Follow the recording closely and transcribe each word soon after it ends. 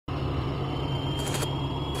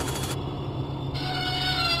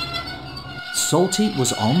Salty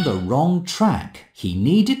was on the wrong track. He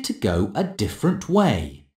needed to go a different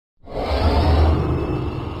way.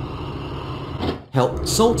 Help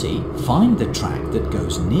Salty find the track that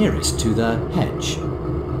goes nearest to the hedge.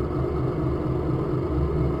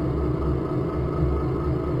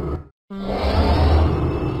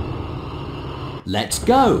 Let's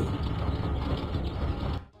go!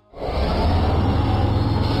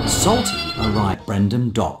 Salty arrived at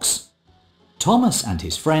Brendam Docks. Thomas and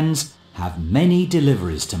his friends have many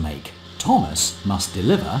deliveries to make. Thomas must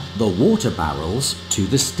deliver the water barrels to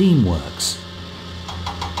the steamworks.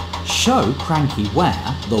 Show Cranky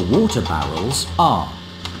where the water barrels are.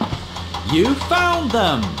 You found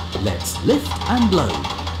them! Let's lift and load.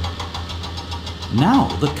 Now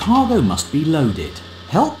the cargo must be loaded.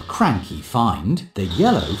 Help Cranky find the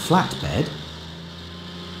yellow flatbed.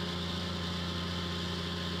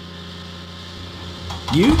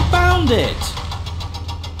 You found it!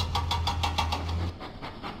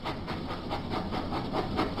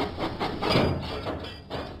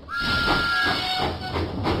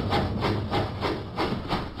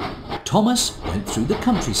 Thomas went through the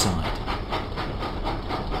countryside.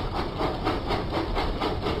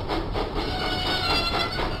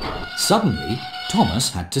 Suddenly, Thomas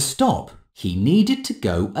had to stop. He needed to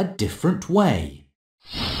go a different way.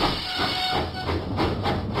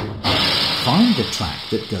 Find the track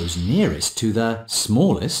that goes nearest to the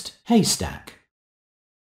smallest haystack.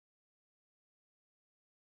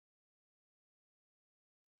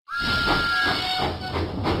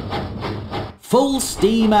 Full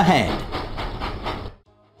steam ahead!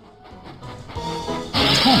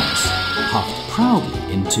 Thomas puffed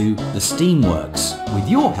proudly into the steamworks. With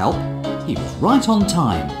your help, he was right on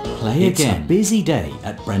time. Play again. It's a busy day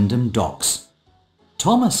at Brendam Docks.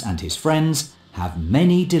 Thomas and his friends have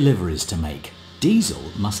many deliveries to make. Diesel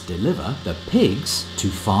must deliver the pigs to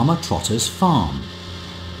Farmer Trotter's farm.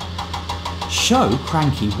 Show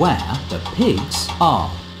Cranky where the pigs are.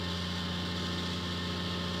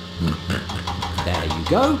 There you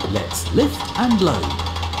go. Let's lift and load.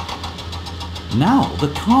 Now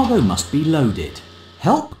the cargo must be loaded.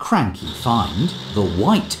 Help Cranky find the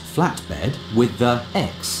white flatbed with the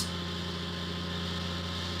X.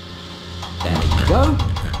 There you go.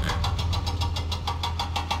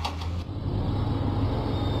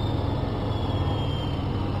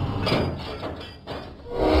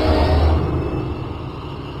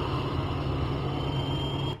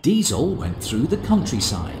 Diesel went through the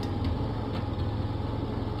countryside.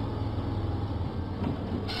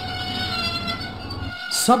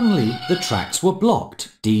 Suddenly, the tracks were blocked.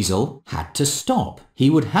 Diesel had to stop. He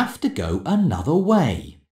would have to go another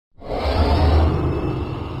way.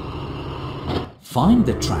 Find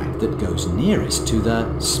the track that goes nearest to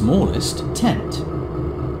the smallest tent.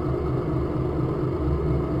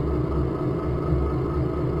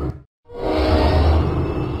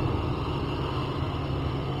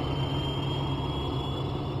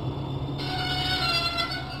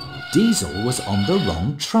 Diesel was on the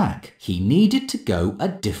wrong track. He needed to go a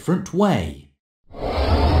different way.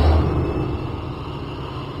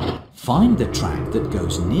 Find the track that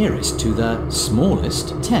goes nearest to the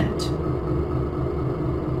smallest tent.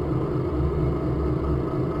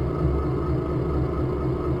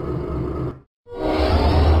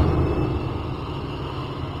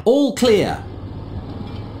 All clear!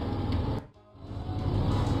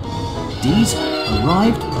 Diesel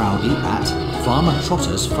arrived proudly at Farmer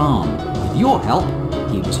Trotter's farm. With your help,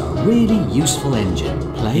 he was a really useful engine.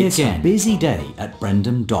 Play again. It's a busy day at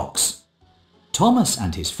Brendam Docks. Thomas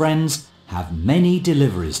and his friends have many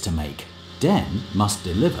deliveries to make. Den must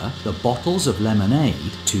deliver the bottles of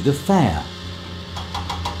lemonade to the fair.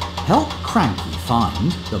 Help Cranky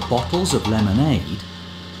find the bottles of lemonade.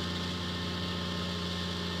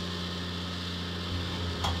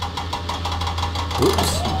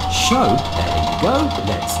 Oops. Show, there you go.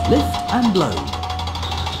 Let's lift and load.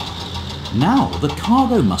 Now the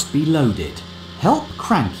cargo must be loaded. Help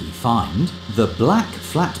Cranky find the black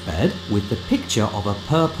flatbed with the picture of a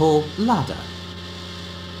purple ladder.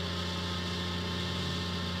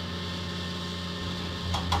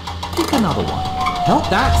 Pick another one. Help,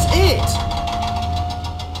 that's it!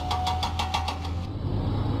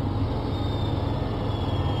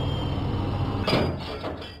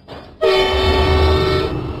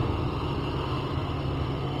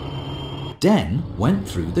 Den went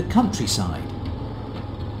through the countryside.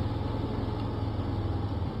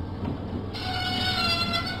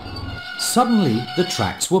 Suddenly, the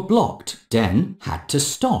tracks were blocked. Den had to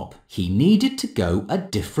stop. He needed to go a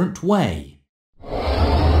different way.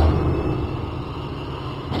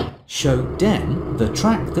 Show Den the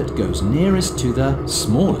track that goes nearest to the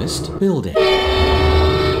smallest building.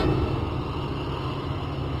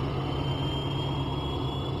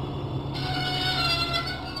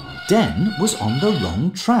 Den was on the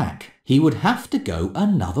wrong track. He would have to go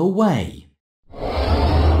another way.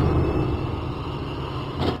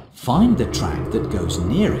 Find the track that goes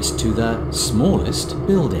nearest to the smallest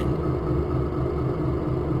building.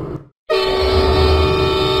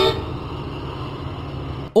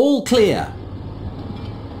 All clear!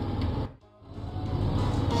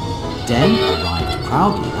 Den arrived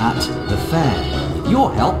proudly at the fair. With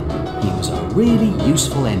your help, he was a really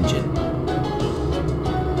useful engine.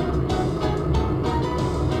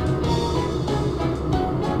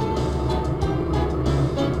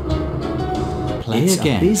 It's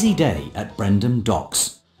a busy day at Brendam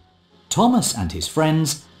Docks. Thomas and his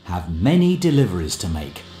friends have many deliveries to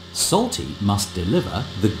make. Salty must deliver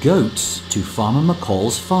the goats to Farmer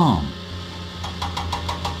McCall's farm.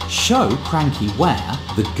 Show Cranky where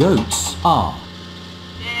the goats are.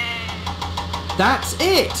 That's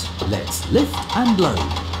it! Let's lift and load.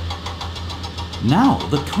 Now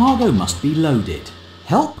the cargo must be loaded.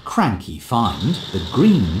 Help Cranky find the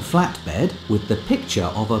green flatbed with the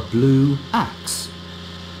picture of a blue axe.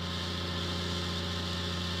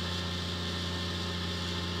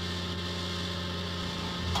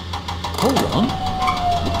 Hold on.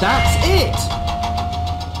 That's it!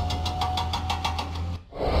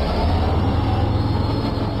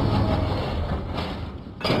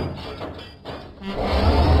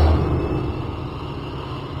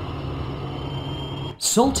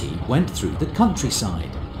 Salty went through the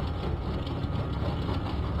countryside.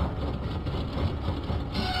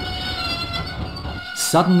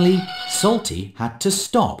 Suddenly, Salty had to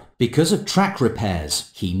stop because of track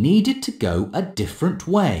repairs. He needed to go a different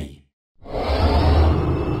way.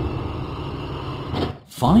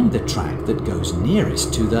 Find the track that goes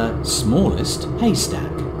nearest to the smallest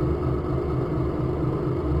haystack.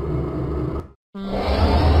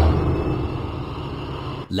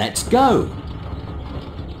 Let's go!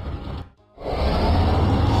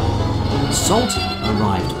 Salty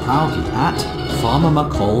arrived proudly at Farmer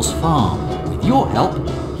McCall's farm. With your help,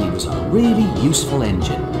 he was a really useful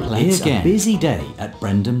engine. It's a busy day at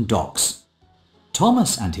Brendam Docks.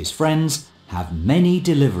 Thomas and his friends have many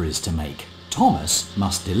deliveries to make. Thomas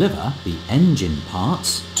must deliver the engine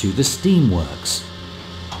parts to the steamworks.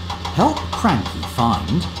 Help Cranky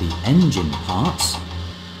find the engine parts.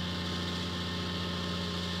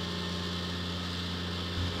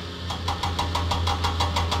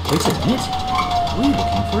 Wait a minute, we're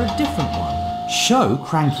looking for a different one. Show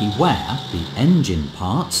Cranky where the engine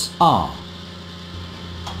parts are.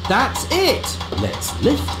 That's it! Let's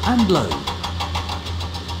lift and load.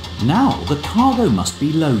 Now the cargo must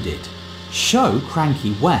be loaded. Show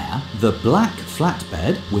Cranky where the black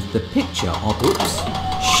flatbed with the picture of...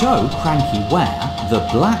 Show Cranky where the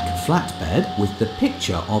black flatbed with the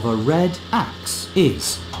picture of a red axe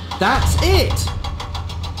is. That's it!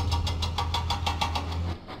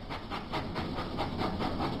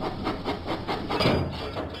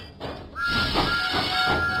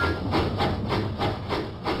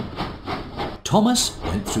 Thomas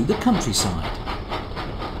went through the countryside.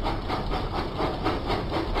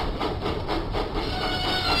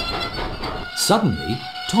 Suddenly,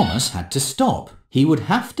 Thomas had to stop. He would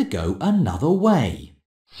have to go another way.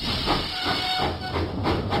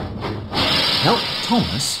 Help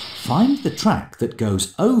Thomas find the track that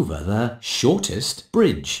goes over the shortest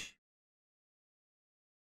bridge.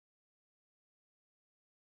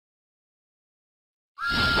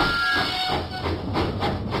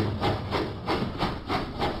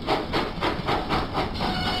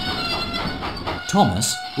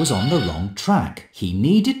 Thomas was on the wrong track. He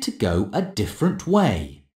needed to go a different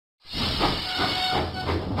way.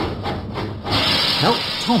 Help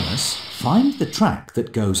Thomas find the track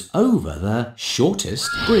that goes over the shortest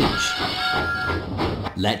bridge.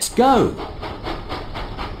 Let's go!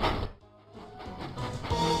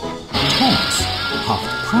 Thomas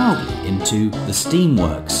puffed proudly into the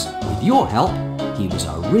steamworks. With your help, he was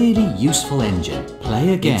a really useful engine.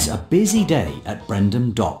 Play again. It's a busy day at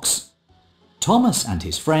Brendam Docks. Thomas and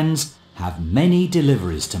his friends have many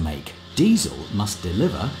deliveries to make. Diesel must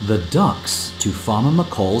deliver the ducks to Farmer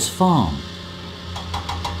McCall's farm.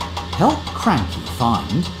 Help Cranky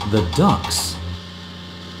find the ducks.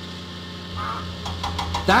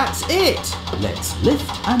 That's it! Let's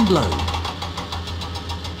lift and load.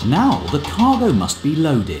 Now the cargo must be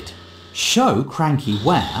loaded. Show Cranky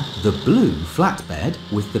where the blue flatbed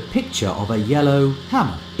with the picture of a yellow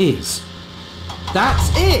hammer is. That's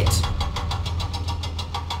it!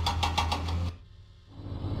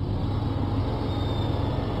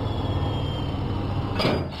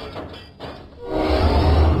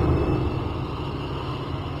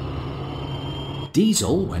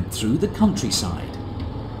 Diesel went through the countryside.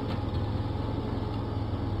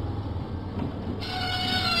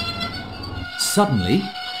 Suddenly,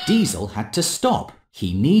 Diesel had to stop.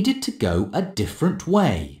 He needed to go a different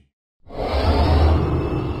way.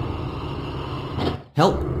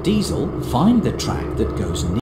 Help Diesel find the track that goes near